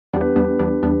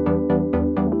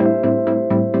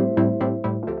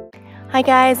Hi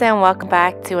guys, and welcome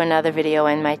back to another video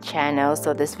in my channel.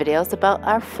 So this video is about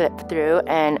our flip through,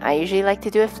 and I usually like to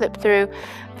do a flip through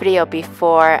video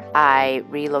before I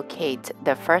relocate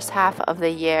the first half of the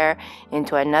year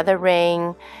into another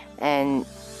ring. And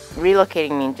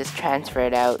relocating means just transfer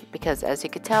it out, because as you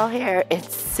can tell here,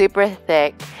 it's super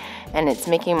thick and it's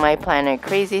making my planner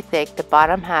crazy thick. The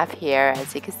bottom half here,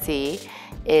 as you can see,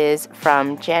 is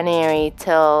from January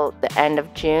till the end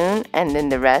of June, and then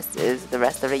the rest is the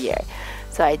rest of the year.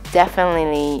 So I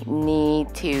definitely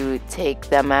need to take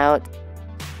them out.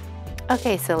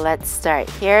 Okay, so let's start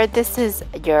here. This is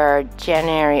your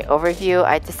January overview.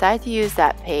 I decided to use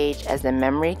that page as a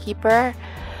memory keeper,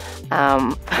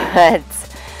 but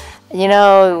you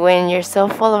know, when you're so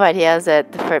full of ideas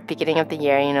at the beginning of the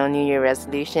year, you know, New Year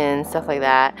resolutions, stuff like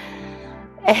that,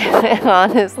 and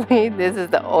honestly, this is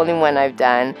the only one I've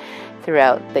done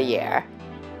throughout the year.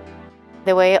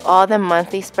 The way all the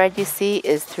monthly spread you see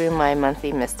is through my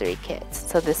monthly mystery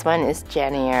kits. So this one is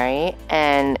January,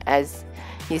 and as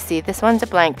you see, this one's a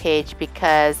blank page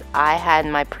because I had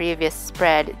my previous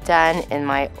spread done in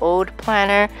my old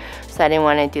planner, so I didn't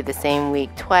want to do the same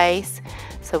week twice.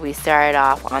 So we started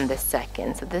off on the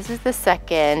 2nd. So this is the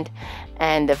 2nd,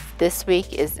 and this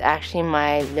week is actually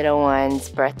my little one's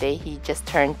birthday. He just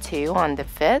turned 2 on the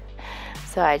 5th.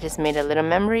 So I just made a little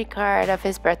memory card of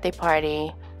his birthday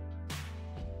party.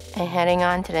 And heading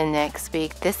on to the next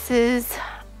week, this is,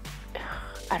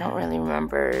 I don't really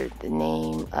remember the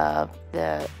name of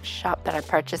the shop that I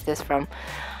purchased this from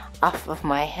off of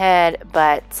my head,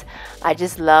 but I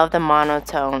just love the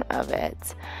monotone of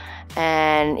it.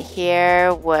 And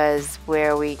here was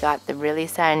where we got the really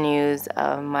sad news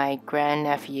of my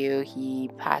grandnephew. He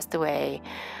passed away.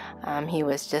 He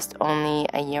was just only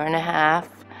a year and a half,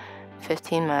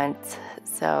 15 months.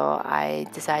 So I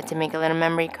decided to make a little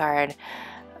memory card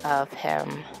of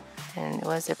him. And it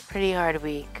was a pretty hard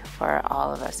week for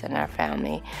all of us in our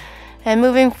family. And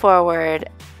moving forward,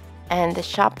 and the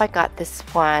shop I got this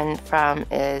one from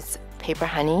is Paper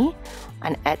Honey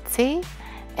on Etsy.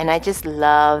 And I just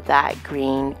love that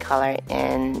green color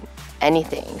in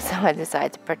anything, so I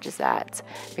decided to purchase that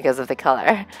because of the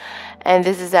color. And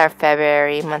this is our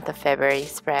month of February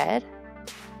spread.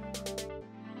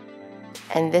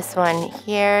 And this one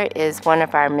here is one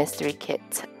of our mystery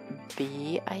kit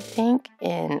B, I think,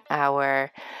 in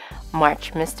our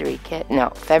March mystery kit, no,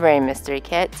 February mystery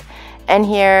kit. And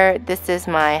here, this is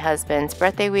my husband's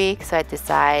birthday week, so I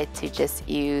decided to just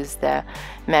use the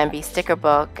Mambi sticker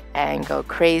book and go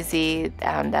crazy.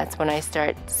 That's when I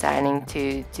start deciding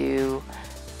to do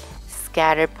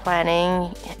scattered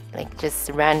planning, like just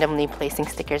randomly placing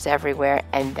stickers everywhere,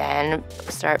 and then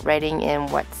start writing in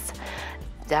what's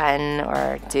done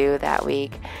or due that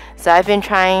week. So I've been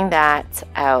trying that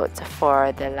out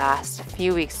for the last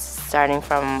few weeks, starting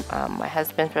from my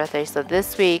husband's birthday. So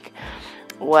this week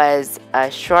was a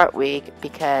short week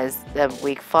because the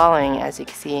week following, as you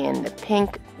can see in the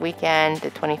pink weekend,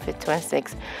 the 25th,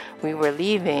 26th, we were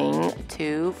leaving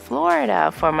to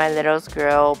Florida for my little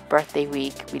girl birthday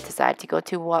week. We decided to go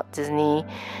to Walt Disney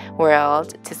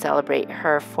World to celebrate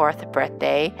her 4th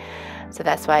birthday. So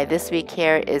that's why this week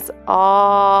here is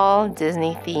all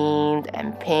Disney themed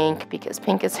and pink, because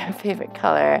pink is her favorite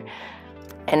color.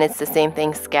 And it's the same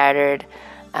thing, scattered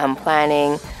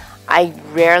planning. I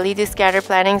rarely do scatter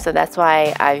planning, so that's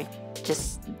why I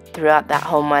just, throughout that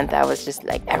whole month, I was just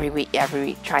like every week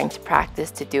trying to practice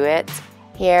to do it.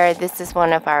 Here, this is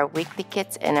one of our weekly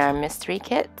kits in our mystery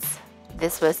kits.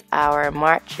 This was our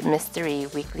March mystery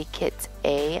weekly kit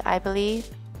A, I believe.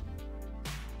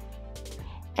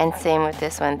 And same with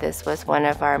this one, this was one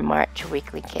of our March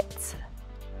weekly kits.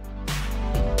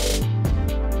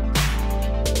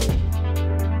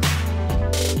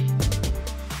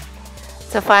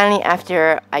 So finally,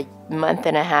 after a month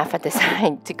and a half, I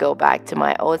decided to go back to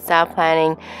my old style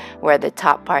planning, where the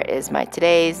top part is my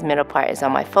today's, middle part is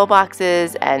on my full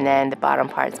boxes, and then the bottom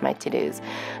part is my to-dos.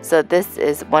 So this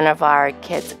is one of our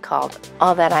kits called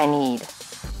All That I Need.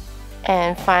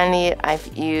 And finally,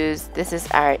 this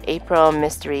is our April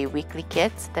mystery weekly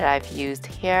kits that I've used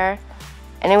here.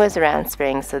 And it was around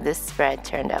spring, so this spread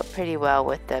turned out pretty well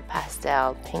with the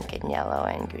pastel pink and yellow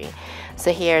and green.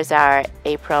 So here's our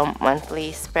April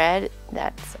monthly spread.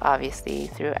 That's obviously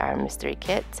through our mystery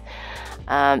kit.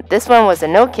 This one was a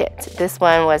no kit. This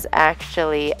one was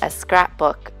actually a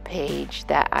scrapbook page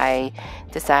that I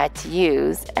decided to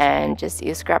use, and just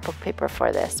use scrapbook paper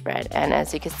for this spread. And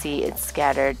as you can see, it's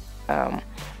scattered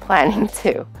planning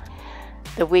too.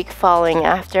 The week following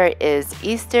after is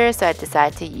Easter, so I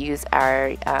decided to use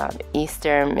our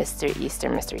Easter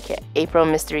mystery kit, April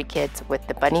mystery kit with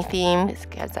the bunny theme,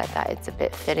 because I thought it's a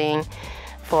bit fitting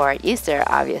for Easter,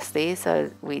 obviously, so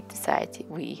I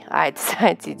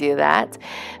decided to do that.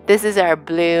 This is our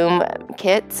bloom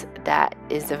kit that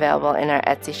is available in our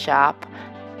Etsy shop,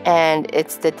 and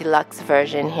it's the deluxe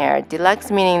version here.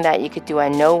 Deluxe meaning that you could do a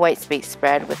no white space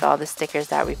spread with all the stickers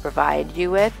that we provide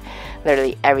you with.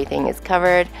 Literally everything is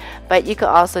covered, but you could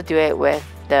also do it with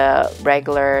the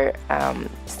regular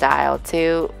style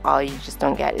too. All you just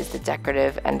don't get is the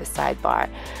decorative and the sidebar.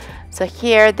 So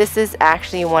here, this is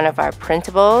actually one of our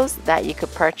printables that you could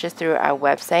purchase through our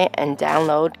website and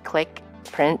download, click,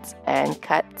 print, and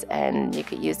cut, and you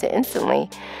could use it instantly.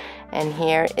 And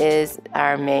here is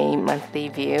our May monthly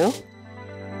view.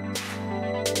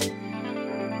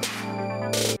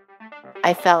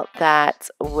 I felt that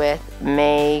with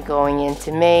May going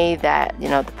into May that, you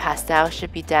know, the pastel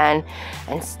should be done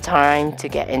and it's time to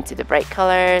get into the bright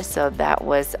colors. So that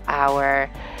was our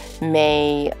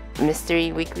May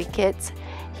mystery weekly kit.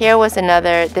 Here was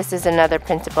this is another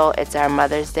printable. It's our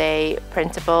Mother's Day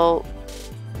printable.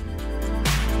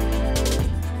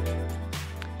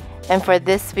 And for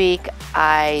this week,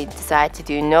 I decided to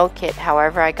do no kit.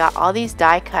 However, I got all these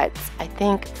die cuts, I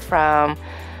think from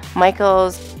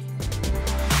Michael's.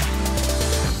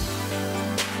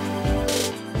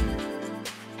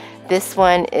 This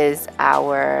one is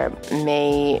our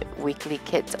May weekly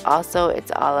kit also.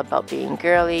 It's all about being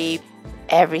girly,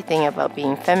 everything about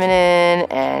being feminine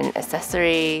and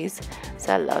accessories.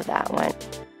 So I love that one.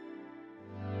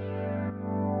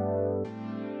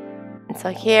 And so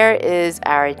here is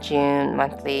our June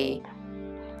monthly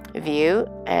view,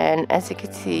 and as you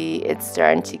can see, it's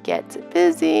starting to get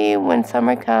busy when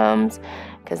summer comes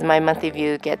because my monthly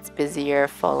view gets busier,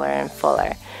 fuller and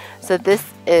fuller. So this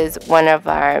is one of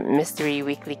our mystery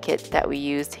weekly kits that we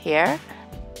used here.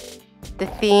 The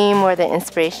theme or the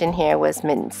inspiration here was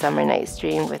Midsummer Night's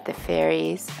Dream with the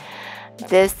fairies.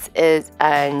 This is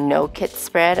a no kit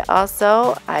spread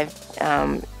also.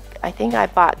 I think I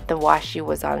bought the washi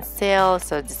was on sale,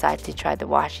 so I decided to try the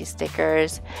washi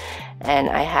stickers. And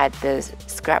I had this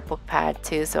scrapbook pad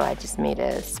too, so I just made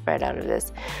a spread out of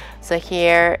this. So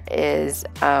here is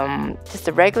just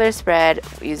a regular spread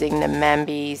using the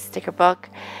Mambi sticker book.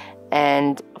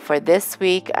 And for this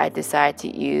week, I decided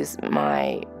to use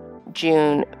my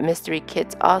June mystery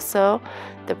kits also,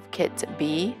 the kit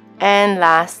B. And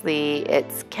lastly,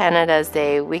 it's Canada's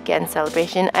Day weekend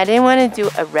celebration. I didn't want to do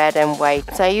a red and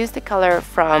white, so I used the color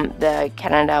from the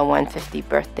Canada 150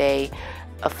 birthday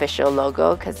official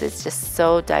logo because it's just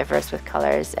so diverse with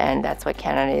colors, and that's what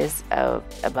Canada is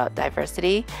about,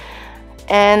 diversity.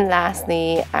 And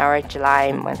lastly, our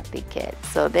July monthly kit.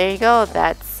 So there you go,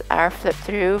 that's our flip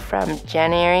through from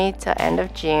January to end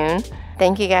of June.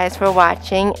 Thank you guys for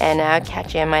watching, and I'll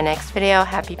catch you in my next video.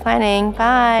 Happy planning,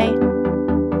 bye!